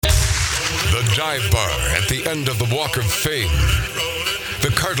the dive bar at the end of the Walk of Fame. The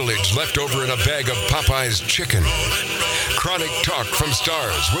cartilage left over in a bag of Popeye's chicken. Chronic talk from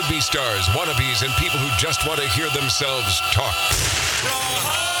stars, would-be stars, wannabes, and people who just want to hear themselves talk.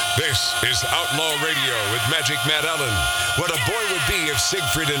 This is Outlaw Radio with Magic Matt Allen. What a boy would be if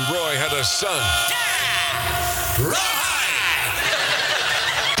Siegfried and Roy had a son.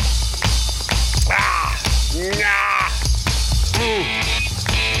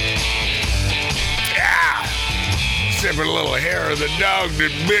 Sipping a little hair of the dog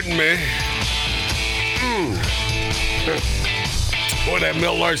that bit me. Boy, that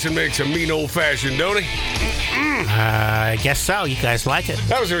Mel Larson makes a mean old-fashioned, don't he? I guess so. You guys like it.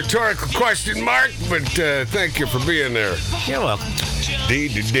 That was a rhetorical question, Mark, but thank you for being there. You're welcome.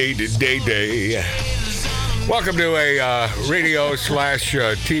 Day. Welcome to a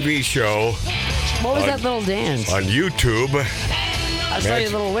radio/TV show. What was that little dance? On YouTube. I saw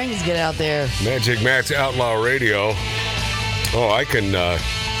your little wings get out there. Magic Matt's Outlaw Radio. Oh, I can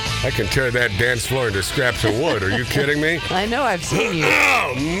tear that dance floor into scraps of wood. Are you kidding me? I know, I've seen you.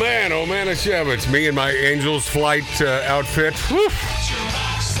 Oh, man, it's me and my Angel's Flight outfit. Whew.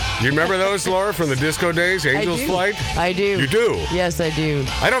 You remember those, Laura, from the disco days? Angel's Flight? I do. You do? Yes, I do.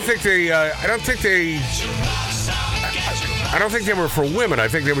 I don't think they were for women. I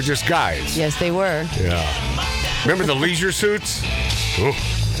think they were just guys. Yes, they were. Yeah. Remember the leisure suits? Ooh.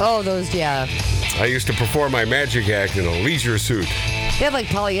 Oh, those, yeah. I used to perform my magic act in a leisure suit. They had like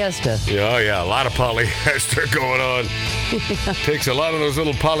polyester. Yeah, a lot of polyester going on. Takes a lot of those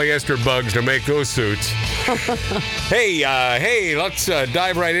little polyester bugs to make those suits. Hey, let's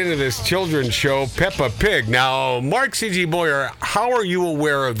dive right into this children's show, Peppa Pig. Now, Mark C.G. Boyer, how are you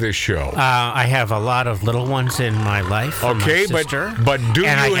aware of this show? I have a lot of little ones in my life. Okay, my but do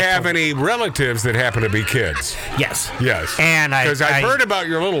you have any relatives that happen to be kids? Yes. And because I've heard about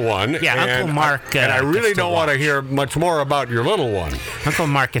your little one. Yeah, Uncle Mark. And I really don't want to hear much more about your little one. Uncle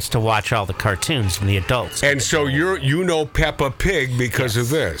Mark gets to watch all the cartoons and the adults. And so you know Peppa Pig because of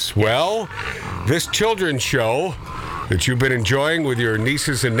this. Well, this children's show that you've been enjoying with your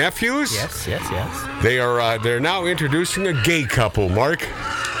nieces and nephews. Yes. They're now introducing a gay couple, Mark.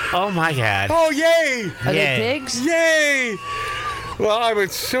 Oh my God. Oh, yay! Are they pigs? Yay! Well, I'm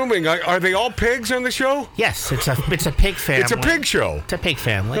assuming, are they all pigs on the show? Yes, it's a pig family. It's a pig show. It's a pig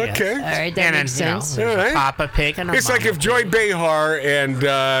family. Okay. Yes. All right, that makes sense. There's All right. a Papa Pig and a It's like Mama if Joy Pig. Behar and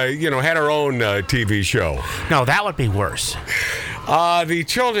had her own TV show. No, that would be worse. The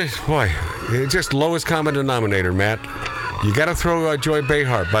children, boy, it's just lowest common denominator, Matt. You got to throw Joy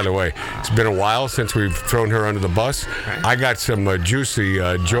Behar. By the way, it's been a while since we've thrown her under the bus. Right. I got some juicy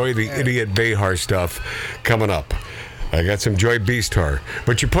Joy the Idiot Behar stuff coming up. I got some Joy Beastar.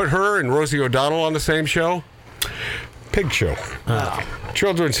 But you put her and Rosie O'Donnell on the same show? Pig show.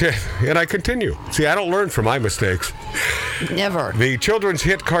 Children's hit. And I continue. See, I don't learn from my mistakes. Never. The children's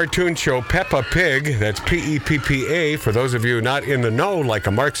hit cartoon show Peppa Pig, that's P-E-P-P-A, for those of you not in the know, like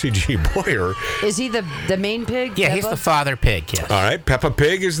a Mark C.G. Boyer. Is he the main pig? Yeah, Peppa? he's the father pig, yes. All right, Peppa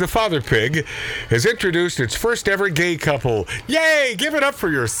Pig is the father pig, has introduced its first ever gay couple. Yay, give it up for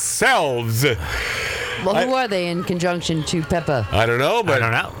yourselves. Well, who are they in conjunction to Peppa? I don't know, but I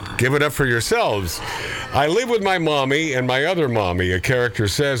don't know. Give it up for yourselves. I live with my mommy and my other mommy, a character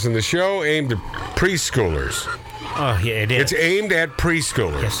says in the show, aimed at preschoolers. Oh, yeah, it is. It's aimed at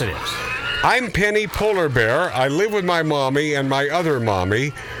preschoolers. Yes, it is. I'm Penny Polar Bear. I live with my mommy and my other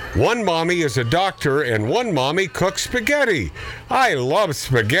mommy. One mommy is a doctor and one mommy cooks spaghetti. I love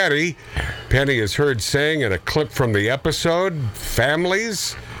spaghetti. Penny is heard saying in a clip from the episode,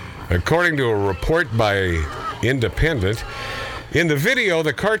 Families. According to a report by Independent, in the video,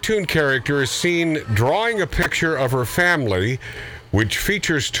 the cartoon character is seen drawing a picture of her family, which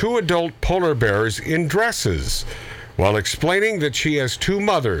features two adult polar bears in dresses, while explaining that she has two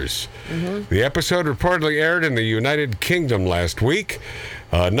mothers. Mm-hmm. The episode reportedly aired in the United Kingdom last week.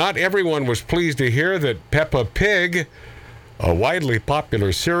 Not everyone was pleased to hear that Peppa Pig, a widely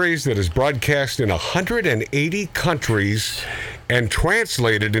popular series that is broadcast in 180 countries and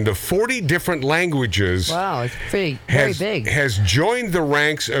translated into 40 different languages. Wow, it's very big. Has joined the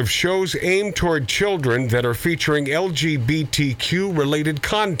ranks of shows aimed toward children that are featuring LGBTQ-related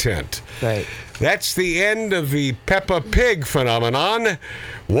content. Right. That's the end of the Peppa Pig phenomenon.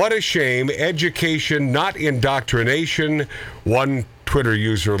 What a shame. Education, not indoctrination. One Twitter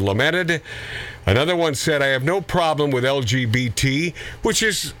user lamented. Another one said, I have no problem with LGBT, which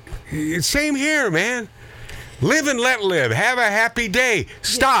is, same here, man. Live and let live. Have a happy day.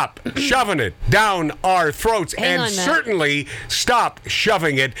 Stop shoving it down our throats. Hang on, certainly stop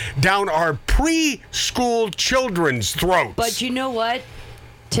shoving it down our preschool children's throats. But you know what?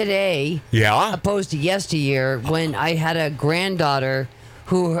 today, Yeah. opposed to yesteryear, when I had a granddaughter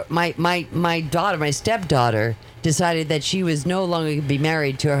who my daughter, my stepdaughter, decided that she was no longer going to be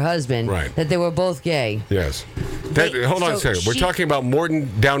married to her husband. Right. That they were both gay. Yes. Hold on a so second. We're she- talking about Morton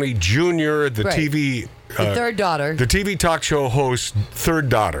Downey Jr., the Right. TV... The third daughter. The TV talk show host, third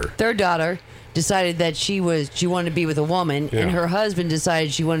daughter. Third daughter decided that she wanted to be with a woman, Yeah. and her husband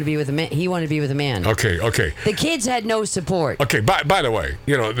decided she wanted to be with a man. He wanted to be with a man. Okay. The kids had no support. Okay, by the way,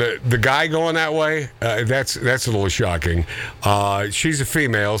 the guy going that way, that's a little shocking. She's a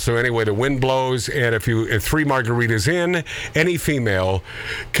female, so anyway, the wind blows, and if 3 margaritas in, any female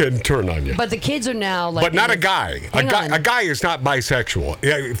can turn on you. But the kids are now like. But not a guy. A guy is not bisexual.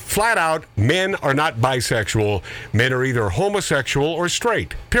 Yeah, flat out, men are not bisexual. Men are either homosexual or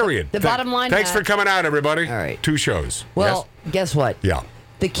straight. Period. The bottom line. Thanks for coming out, everybody. All right. 2 shows. Well, guess what? Yes? Yeah.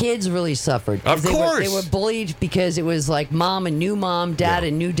 The kids really suffered. Of course. They were bullied because it was like mom and new mom, dad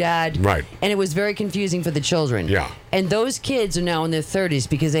and new dad. Right. And it was very confusing for the children. Yeah. And those kids are now in their 30s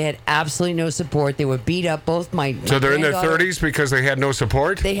because they had absolutely no support. They were beat up. Both my So they're in their granddaughter- 30s because they had no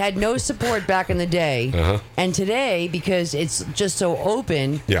support? They had no support back in the day. Uh-huh. And today, because it's just so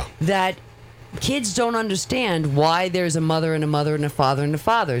open, Yeah. that kids don't understand why there's a mother and a mother and a father and a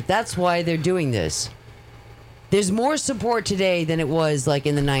father. That's why they're doing this. There's more support today than it was like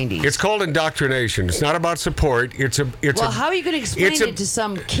in the 90s. It's called indoctrination. It's not about support. Well, how are you going to explain it to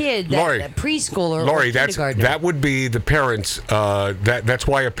some kid, that preschooler Lori, or kindergartner? that would be the parents. That's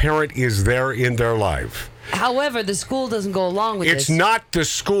why a parent is there in their life. However, the school doesn't go along with It's this. not the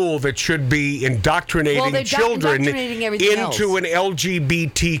school that should be indoctrinating Well, they're children indoctrinating everything into an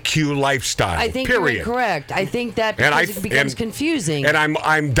LGBTQ lifestyle. I think period. you're incorrect. I think that And because it becomes confusing. And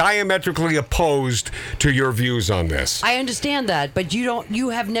I'm diametrically opposed to your views on this. I understand that, but you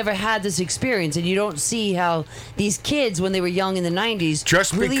have never had this experience, and you don't see how these kids, when they were young in the 90s,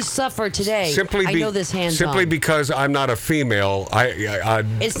 really suffer today. I know this hands-on. Simply because I'm not a female,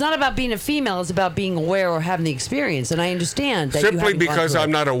 It's not about being a female. It's about being aware or having the experience, and I understand that. Simply because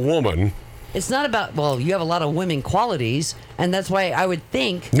I'm not a woman. It's not about. Well, you have a lot of women qualities, and that's why I would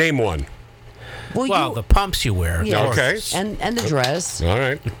think. Name one. Well, the pumps you wear. Yes, Okay. And the dress. All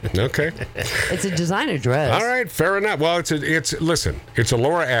right. Okay. It's a designer dress. All right. Fair enough. Well, listen. It's a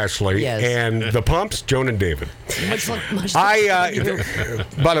Laura Ashley, Yes. and the pumps, Joan and David. Much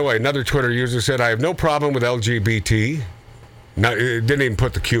By the way, another Twitter user said, I have no problem with LGBT. No, it didn't even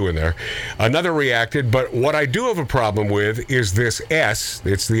put the Q in there. Another reacted, but what I do have a problem with is this S,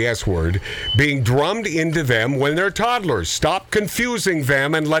 it's the S word, being drummed into them when they're toddlers. Stop confusing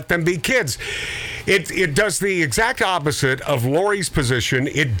them and let them be kids. It does the exact opposite of Lori's position.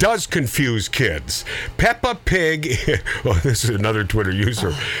 It does confuse kids. Peppa Pig, well, this is another Twitter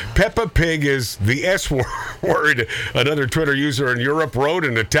user. Peppa Pig is the S word. Another Twitter user in Europe wrote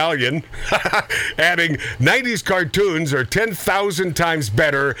in Italian, adding 90s cartoons are 10,000 times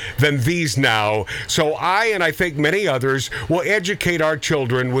better than these now. So I think many others will educate our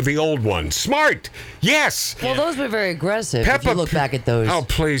children with the old ones. Smart. Yes. Well, those were very aggressive. If you look back at those. Oh,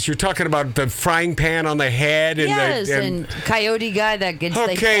 please. You're talking about the frying pan on the head. And yes, and coyote guy that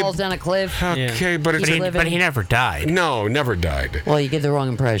falls down a cliff. Okay, but he never died. No, never died. Well, you get the wrong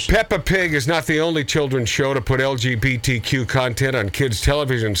impression. Peppa Pig is not the only children's show to put LGBTQ content on kids'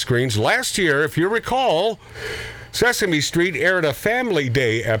 television screens. Last year, if you recall, Sesame Street aired a Family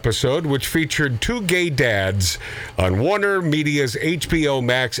Day episode which featured 2 gay dads on Warner Media's HBO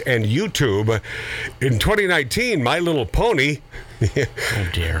Max and YouTube. In 2019, My Little Pony oh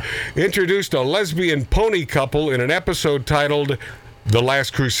dear, introduced a lesbian pony couple in an episode titled The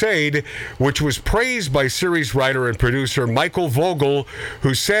Last Crusade, which was praised by series writer and producer Michael Vogel,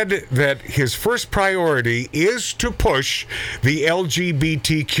 who said that his first priority is to push the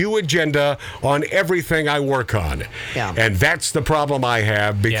LGBTQ agenda on everything I work on. Yeah. And that's the problem I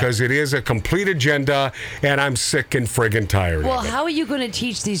have, because it is a complete agenda, and I'm sick and friggin' tired Well, of it. how are you going to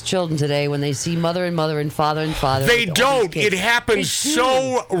teach these children today when they see mother and mother and father and father? They with all don't. these kids? It happens They do.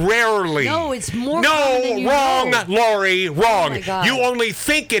 so rarely. No, it's more common than you wrong, know. Lori, wrong. Oh, my God. You only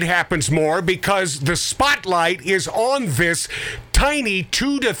think it happens more because the spotlight is on this tiny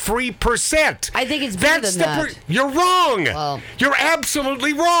 2 to 3%. I think it's better than that. You're wrong. Well, You're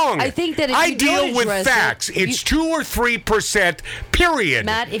absolutely wrong. I think that if I you deal don't with address facts. it, It's 2 or 3%. Period.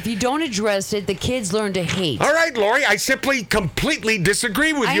 Matt, if you don't address it, the kids learn to hate. All right, Lori, I simply completely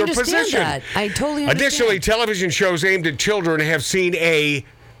disagree with I your understand position. that. I totally understand. Additionally, television shows aimed at children have seen a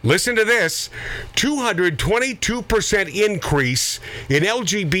Listen to this, 222% increase in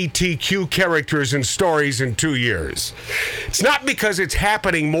LGBTQ characters and stories in 2 years. It's not because it's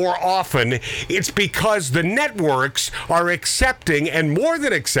happening more often, it's because the networks are accepting, and more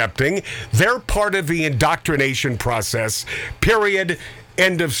than accepting, they're part of the indoctrination process. Period.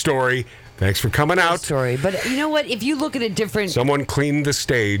 End of story. Thanks for coming out. Story. But you know what? If you look at a different... Someone cleaned the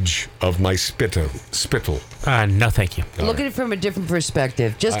stage of my spittle. No, thank you. Look at it from a different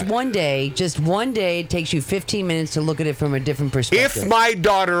perspective. Just one day, it takes you 15 minutes to look at it from a different perspective. If my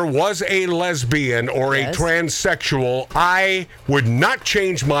daughter was a lesbian or a transsexual, I would not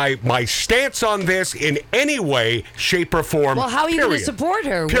change my stance on this in any way, shape, or form. Well, how are you going to support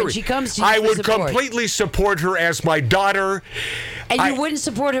her when she comes to you I for would support? completely support her as my daughter. And you wouldn't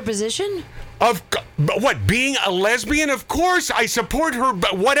support her position? What, being a lesbian? Of course, I support her,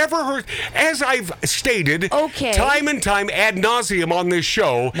 but whatever her, as I've stated, time and time ad nauseum on this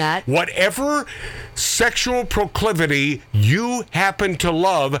show, Matt, whatever sexual proclivity you happen to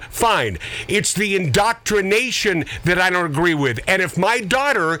love, fine. It's the indoctrination that I don't agree with. And if my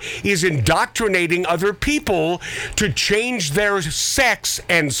daughter is indoctrinating other people to change their sex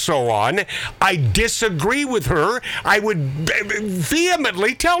and so on, I disagree with her. I would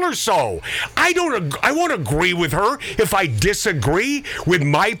vehemently tell her so. I won't agree with her if I disagree with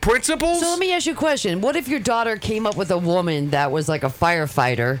my principles. So let me ask you a question. What if your daughter came up with a woman that was like a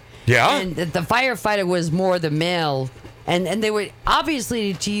firefighter? Yeah. And the firefighter was more the male. And they were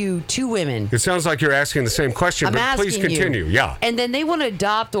obviously to you 2 women. It sounds like you're asking the same question, I'm but please continue. Yeah. And then they want to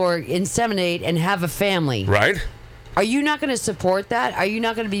adopt or inseminate and have a family. Right. Are you not going to support that? Are you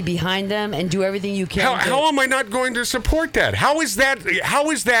not going to be behind them and do everything you can? How am I not going to support that? How is that?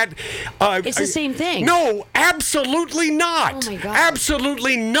 It's the same thing. No, absolutely not. Oh my God.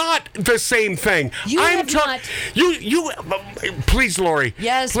 Absolutely not the same thing. Please, Lori.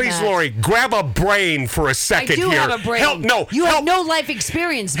 Yes, please, Matt. Lori. Grab a brain for a second I do here. have a brain. You have no life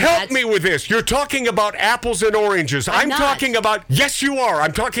experience, Matt. Help me with this. You're talking about apples and oranges. I'm not. talking about. Yes, you are.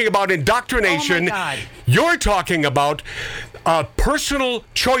 I'm talking about indoctrination. Oh my God. You're talking about personal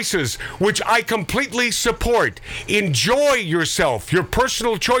choices, which I completely support. Enjoy yourself, your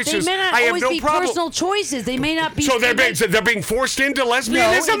personal choices. They may not I have always no be problem. personal choices. They may not be. So they're being forced into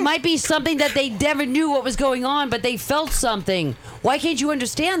lesbianism? No, it might be something that they never knew what was going on, but they felt something. Why can't you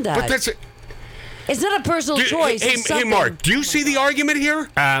understand that? But that's. It's not a personal choice. Hey, Mark, do you see the argument here?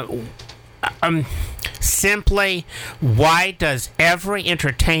 Simply, why does every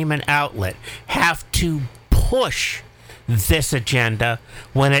entertainment outlet have to push this agenda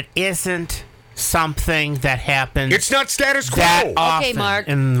when it isn't something that happens? It's not status quo. That often Okay, Mark.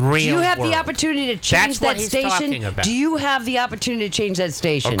 in the real do you have world. the opportunity to change That's what that he's station? talking about. Do you have the opportunity to change that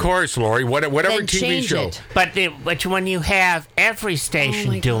station? Of course, Lori. Whatever Then TV change show. it. But when you have every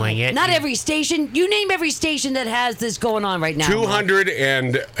station doing it, Not every station. You name every station that has this going on right now. Mark.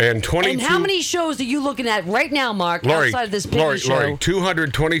 222. And how many shows are you looking at right now, Mark, Lori, outside of this picture show? Lori,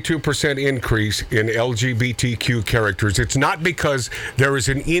 222% increase in LGBTQ characters. It's not because there is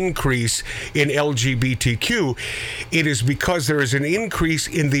an increase in LGBTQ. It is because there is an increase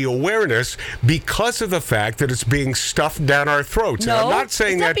in the awareness because of the fact that it's being stuffed down our throats. No, and I'm not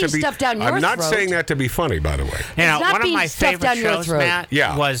saying it's not that to being be. stuffed down your I'm not throat. saying that to be funny, by the way. You know, It's not one of being my stuffed favorite down your shows, throat. Matt,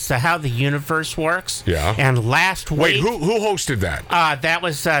 Yeah. was How the Universe Works. Yeah. And last Wait, week, who hosted that? that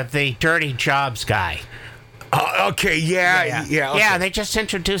was the Dirty Jobs guy. Okay, yeah. Okay. They just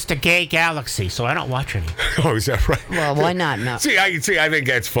introduced a gay galaxy, so I don't watch any. Oh, is that right? Well, why not? No. See, I think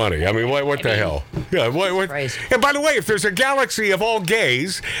that's funny. I mean, what the hell? Yeah, what? Christ. And by the way, if there's a galaxy of all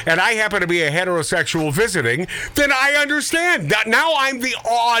gays, and I happen to be a heterosexual visiting, then I understand that now I'm the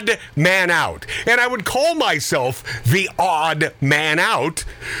odd man out, and I would call myself the odd man out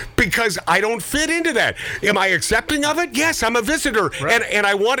because I don't fit into that. Am I accepting of it? Yes, I'm a visitor, Right. and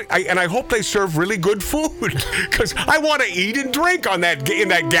I hope they serve really good food because I want to eat and drink in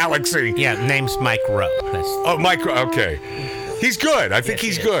that galaxy. Yeah, name's Mike Rowe. Oh, Mike, okay. He's good. I think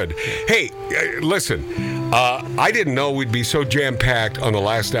he's good. Hey, listen, I didn't know we'd be so jam-packed on the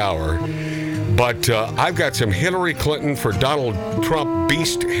last hour, but I've got some Hillary Clinton for Donald Trump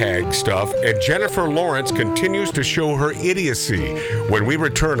beast hag stuff, and Jennifer Lawrence continues to show her idiocy when we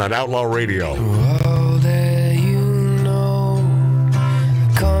return on Outlaw Radio. Oh, there you know,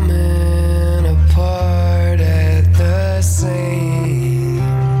 coming apart at the same.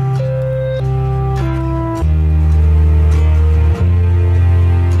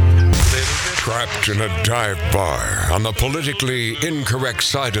 Trapped in a dive bar on the politically incorrect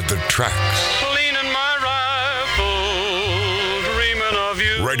side of the tracks. Leaning my rifle, dreaming of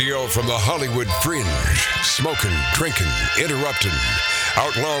you. Radio from the Hollywood fringe. Smoking, drinking, interrupting.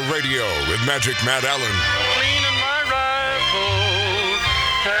 Outlaw Radio with Magic Matt Allen. Cleaning my rifle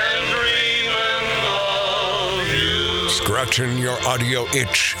and dreaming of you. Scratching your audio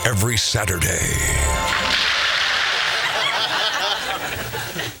itch every Saturday.